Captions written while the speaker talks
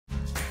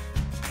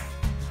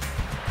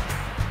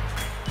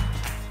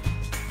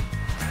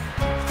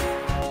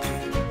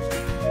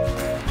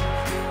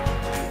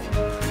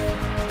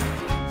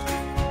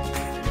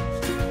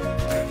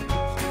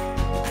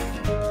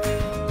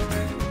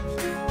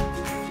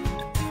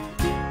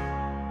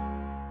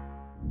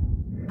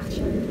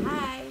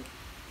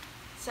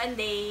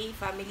Sunday,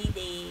 family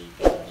day.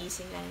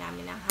 Kagigising lang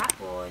namin ng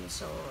hapon.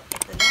 So,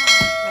 ito na.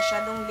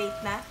 Masyadong late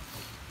na.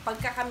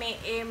 Pagka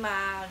kami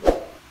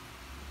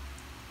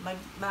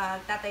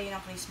magtatayo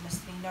ng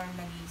Christmas tree,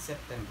 normally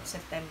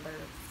September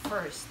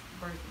 1st,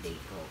 birthday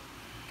ko.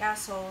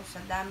 Kaso, sa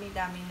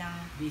dami-dami ng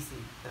busy.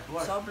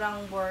 Work.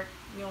 Sobrang work,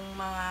 yung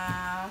mga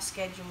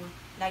schedule,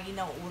 lagi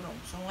nauurong.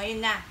 So,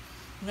 ngayon na.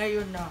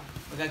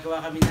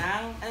 Magagawa kami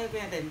ng, ano ba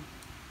natin?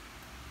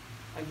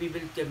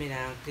 Magbibuild kami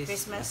ng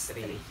Christmas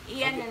tree.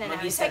 Iyan na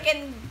namin.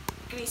 Second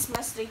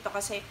Christmas tree to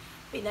kasi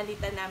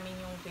pinalitan namin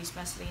yung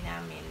Christmas tree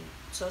namin.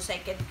 So,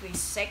 second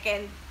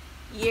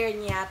year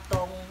niya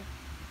tong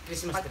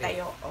Christmas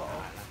pagtayo. tree. Oo.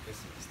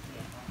 Christmas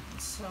tree.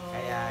 So,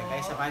 kaya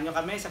guys, samahan nyo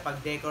kami sa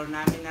pag-decor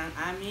namin ng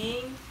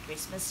aming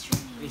Christmas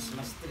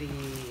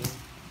tree.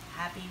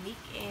 Happy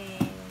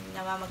weekend.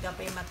 Namamaga pa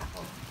yung mata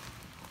ko.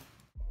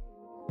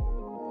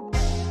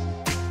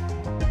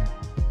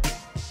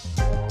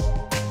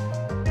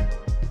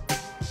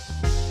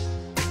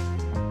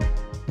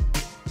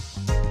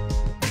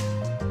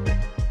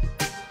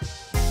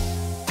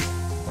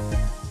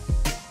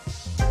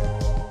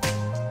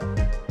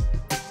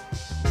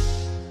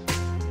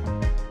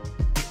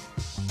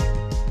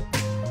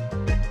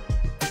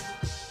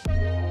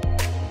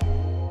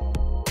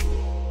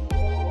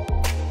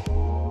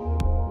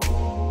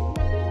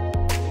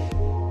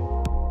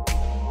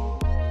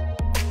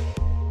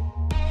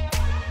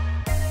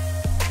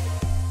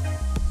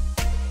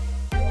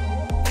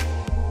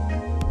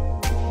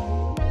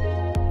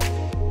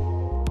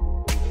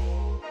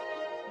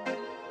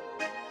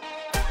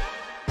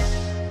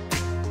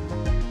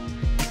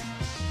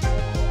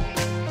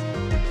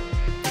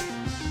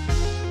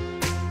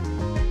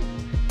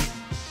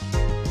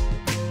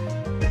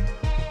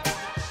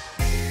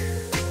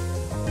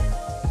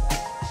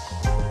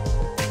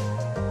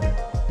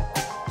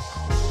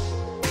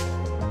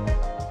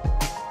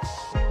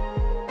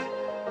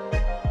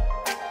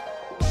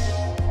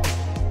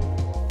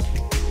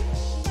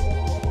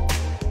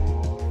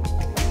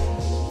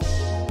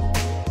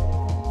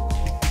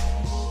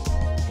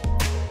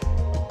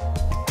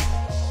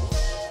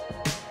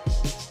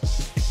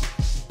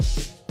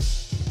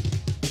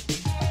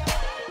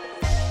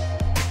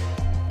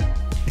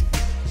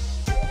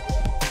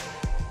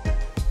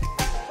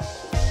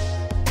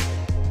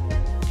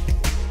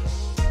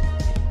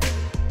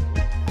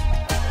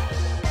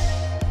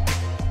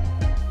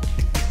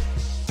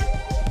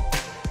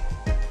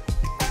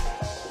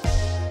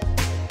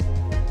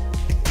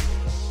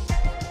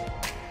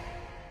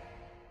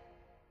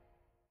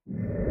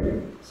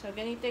 So,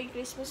 ganito yung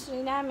Christmas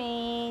tree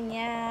namin.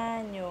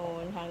 Yan,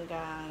 yun.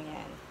 Hanggang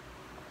yan.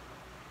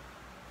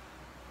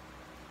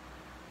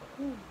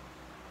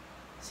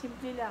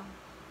 Simple lang.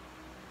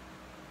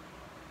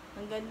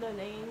 Hanggang doon.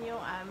 Ayun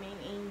yung aming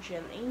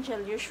angel.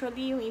 Angel,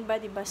 usually yung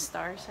iba, diba,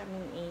 star sa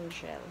aming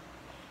angel.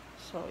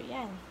 So,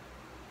 yan.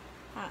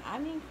 Ang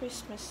aming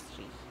Christmas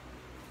tree.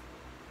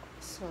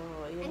 So,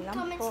 yun lang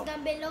po. And comments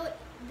down below,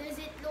 does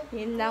it look good or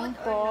not? Yun lang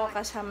po.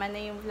 Kasama na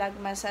yung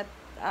Vlogmas at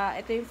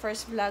ito yung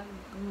first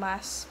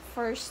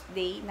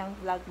day ng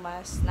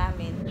Vlogmas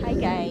namin. Hi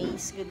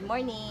guys! Good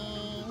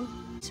morning!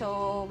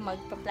 So,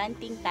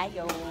 magpa-planting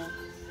tayo.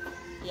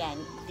 Yan.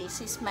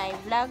 This is my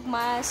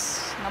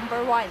Vlogmas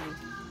number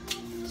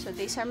 1. So,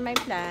 these are my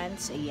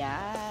plants.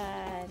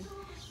 Ayan.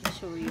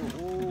 So,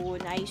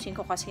 yun. Ayusin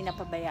ko kasi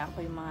napabayaan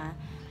ko yung mga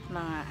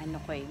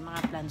mga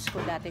plants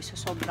ko dati sa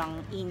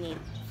sobrang init.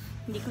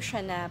 Hindi ko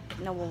siya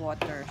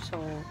na-water. So,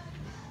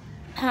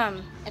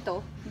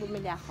 ito,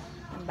 bumili ako.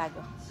 Ang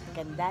bago. Ang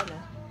ganda, no?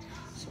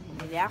 So,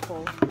 bumili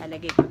ako.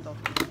 Lalagay ko to.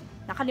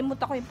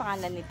 Nakalimutan ko yung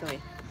pangalan nito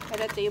eh.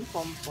 Pero ito yung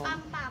pom-pom.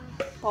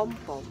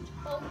 Pom-pom.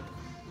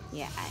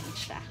 Yan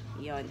siya.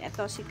 Yun.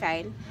 Ito si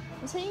Kyle.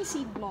 Nasaan yung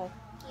seed mo?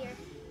 Here.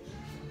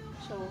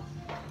 So,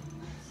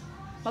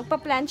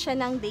 magpa-plant siya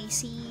ng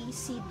daisy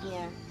seed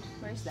niya.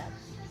 Where's that?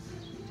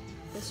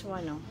 This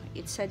one, oh.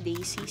 It's a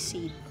daisy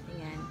seed.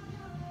 Ayan.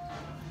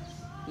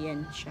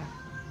 Yan siya.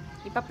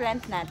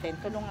 Ipa-plant natin.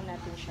 Tulungan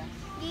natin siya.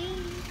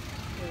 Yay!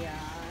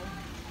 Ayan.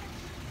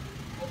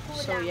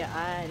 So,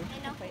 yan.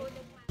 Okay.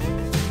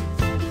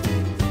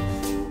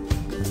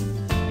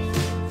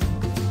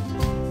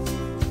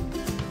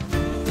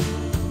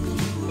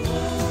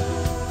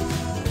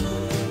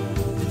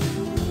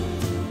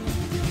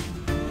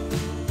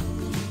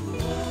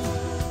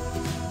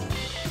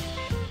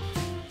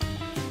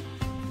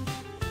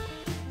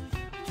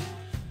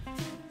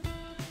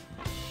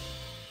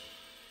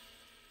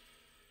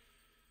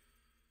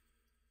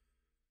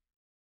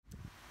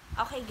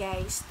 Okay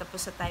guys,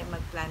 tapos na tayo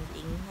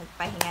mag-planting.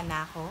 Nagpahinga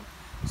na ako.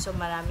 So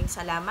maraming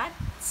salamat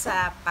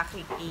sa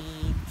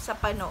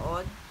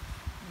panood.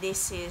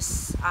 This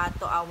is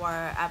to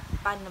our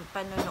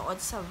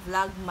panonood sa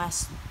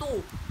Vlogmas 2.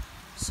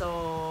 So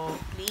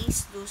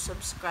please do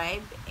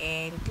subscribe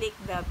and click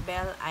the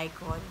bell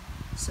icon.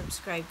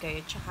 Subscribe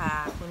kayo,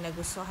 tsaka kung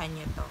nagustuhan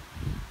nyo to.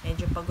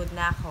 Medyo pagod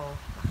na ako.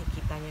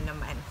 Makikita nyo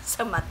naman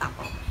sa mata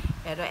ko.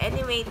 Pero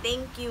anyway,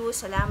 thank you.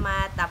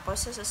 Salamat.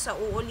 Tapos sa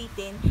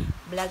uulitin,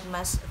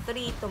 Vlogmas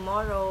 3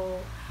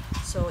 tomorrow.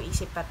 So,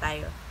 isip pa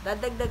tayo.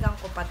 Dadagdagan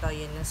ko pa to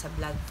yun sa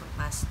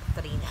Vlogmas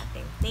 3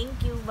 natin.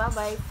 Thank you.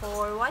 Bye-bye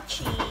for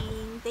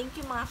watching. Thank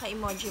you mga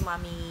ka-emoji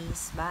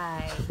mommies.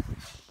 Bye.